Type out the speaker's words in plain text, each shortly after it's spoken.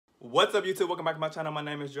What's up, YouTube? Welcome back to my channel. My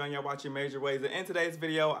name is John. You're watching Major Ways, and in today's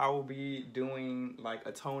video I will be doing like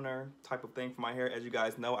a toner type of thing for my hair. As you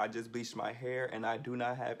guys know, I just bleached my hair and I do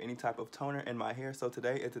not have any type of toner in my hair, so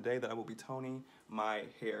today is the day that I will be toning my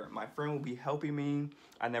hair. My friend will be helping me.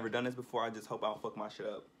 I never done this before. I just hope I don't fuck my shit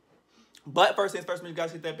up. But first things first, you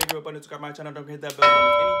guys hit that big red button, subscribe to my channel, don't forget that bell to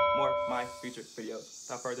miss any more of my future videos.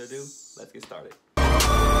 Without further ado, let's get started.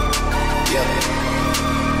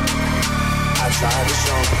 I tried to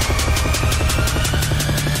show.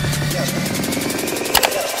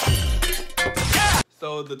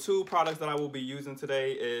 So the two products that I will be using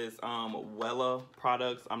today is Wella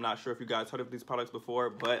products. I'm not sure if you guys heard of these products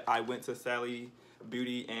before, but I went to Sally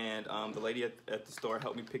Beauty and the lady at the store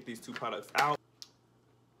helped me pick these two products out.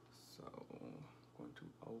 So I'm going to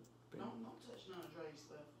open. Don't touch none of Dre's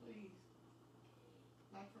stuff, please.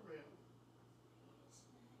 Like for real.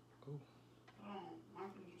 Ooh. Hold on, I'm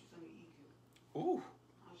gonna get you some to eat. Ooh.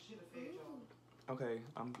 I should have fed y'all. Okay,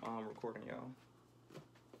 I'm recording y'all.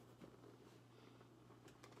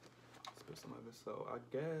 Let's put some of it. So I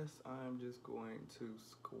guess I'm just going to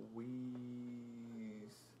squeeze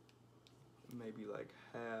maybe like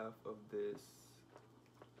half of this.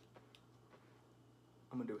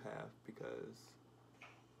 I'm gonna do half because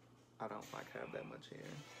I don't like have that much hair.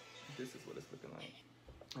 This is what it's looking like.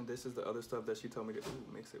 And this is the other stuff that she told me to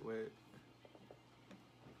mix it with.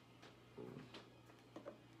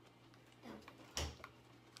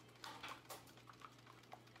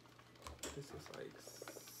 This is like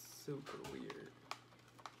super weird.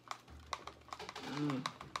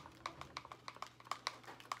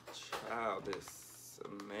 Child, this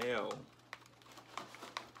smell.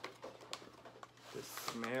 The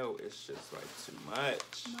smell is just like too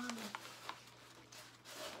much.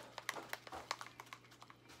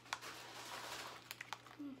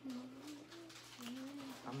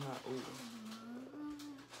 Mama.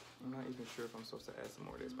 I'm not even sure if I'm supposed to add some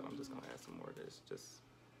more of this, but I'm just gonna add some more of this just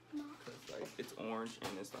because like it's orange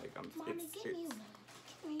and it's like this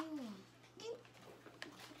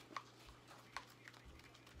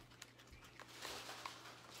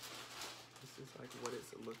is like what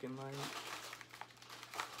it's looking like.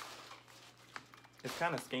 It's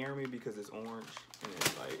kind of scaring me because it's orange and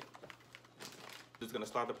it's like just gonna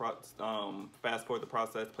start the fast forward the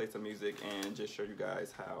process, play some music, and just show you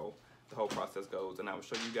guys how the whole process goes, and I will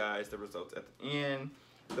show you guys the results at the end.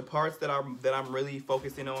 The parts that I'm really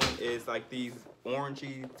focusing on is like these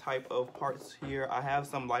orangey type of parts here. I have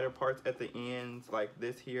some lighter parts at the ends like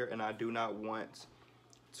this here, and I do not want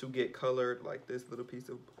to get colored like this little piece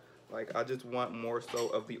of, like I just want more so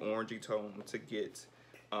of the orangey tone to get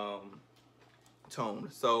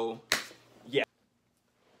toned. So yeah.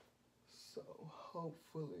 So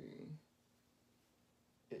hopefully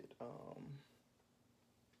it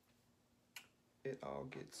all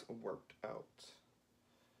gets worked out.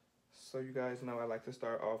 So you guys know I like to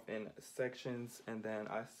start off in sections and then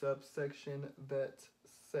I subsection that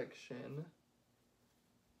section.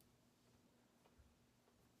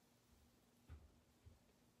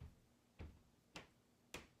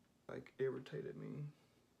 Like irritated me.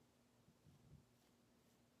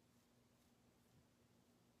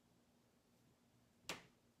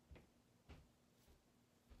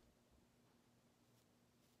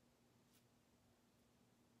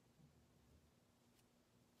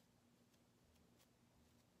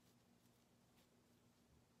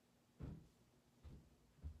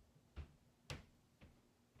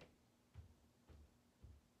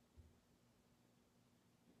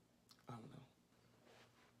 I don't know.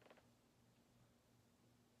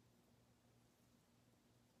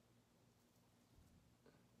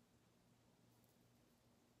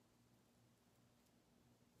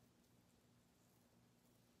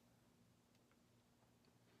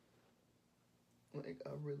 Like, I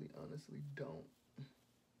really honestly don't.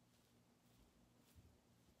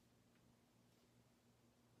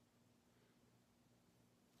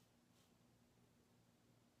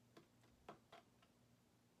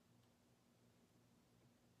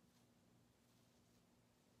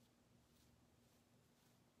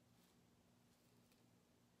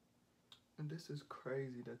 And this is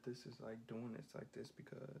crazy that this is like doing this like this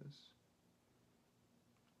because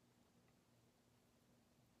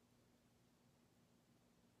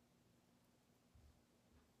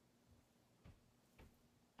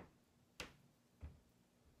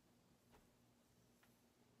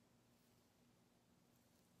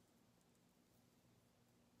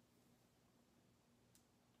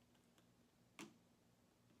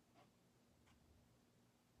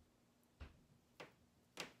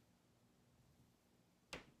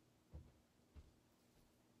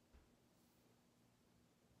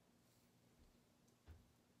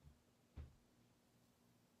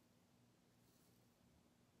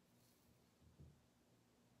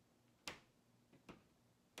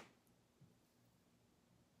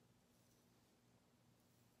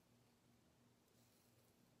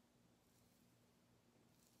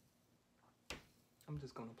I'm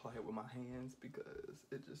just gonna apply it with my hands because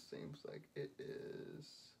it just seems like it is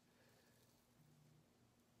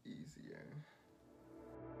easier.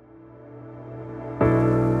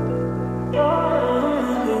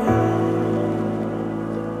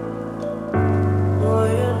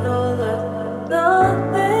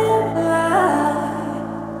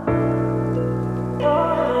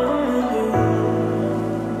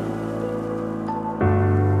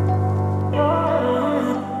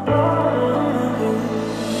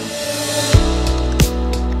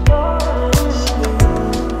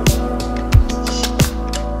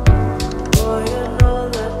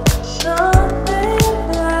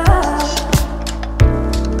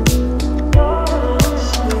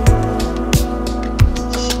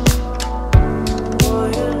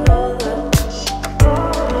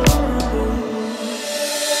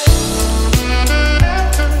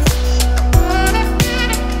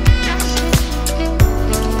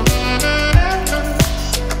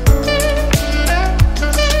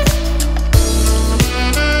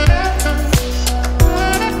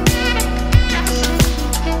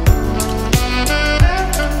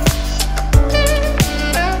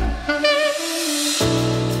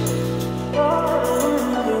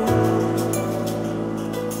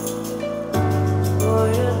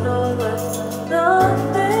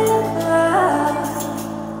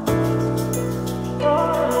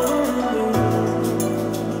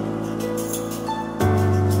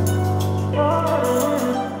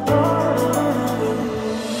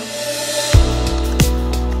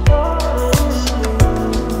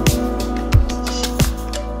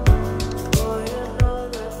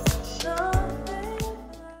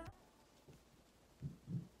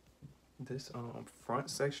 This front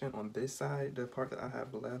section on this side, the part that I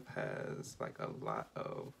have left, has like a lot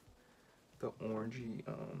of the orangey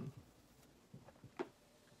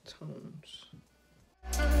tones.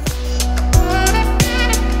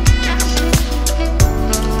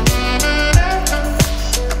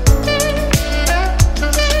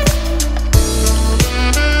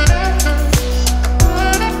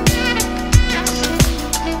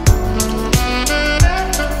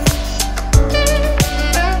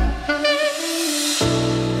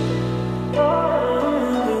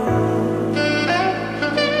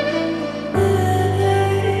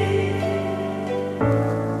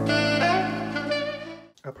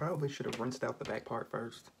 I probably should have rinsed out the back part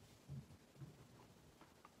first,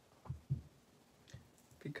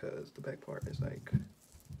 because the back part is like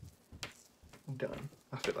done,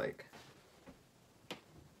 I feel like.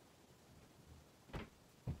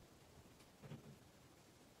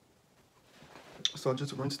 So I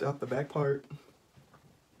just rinsed out the back part,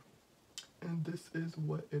 and this is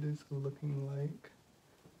what it is looking like.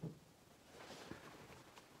 I'm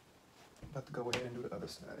about to go ahead and do the other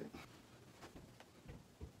side.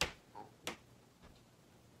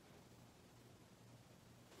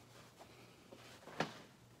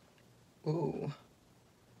 Oh,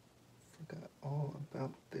 forgot all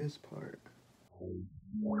about this part.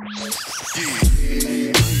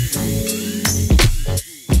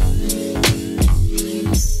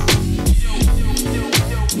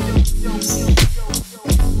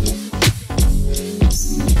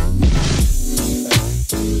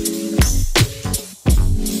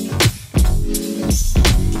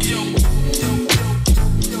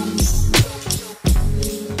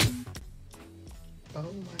 Oh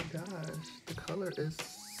my gosh, the color is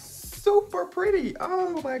super pretty.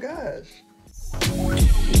 Oh my gosh.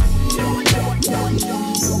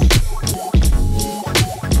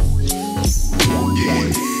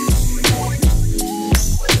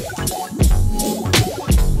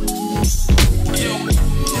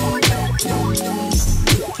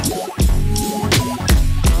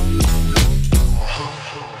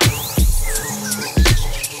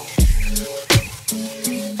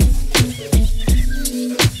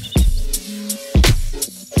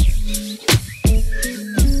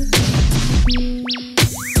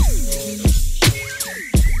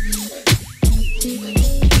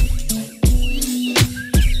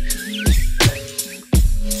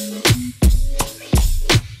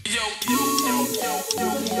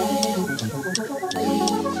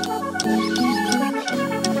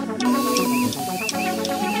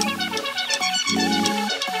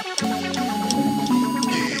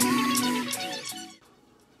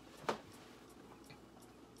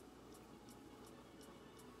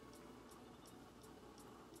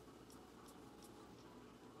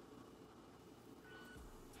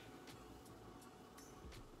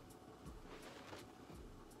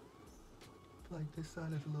 Like this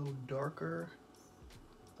side is a little darker.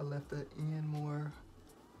 I left the end more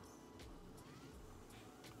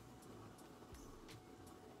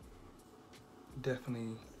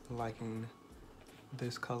Definitely liking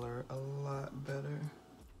this color a lot better.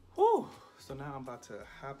 Whew. So now I'm about to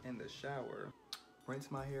hop in the shower, rinse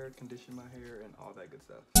my hair, condition my hair, and all that good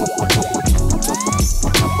stuff.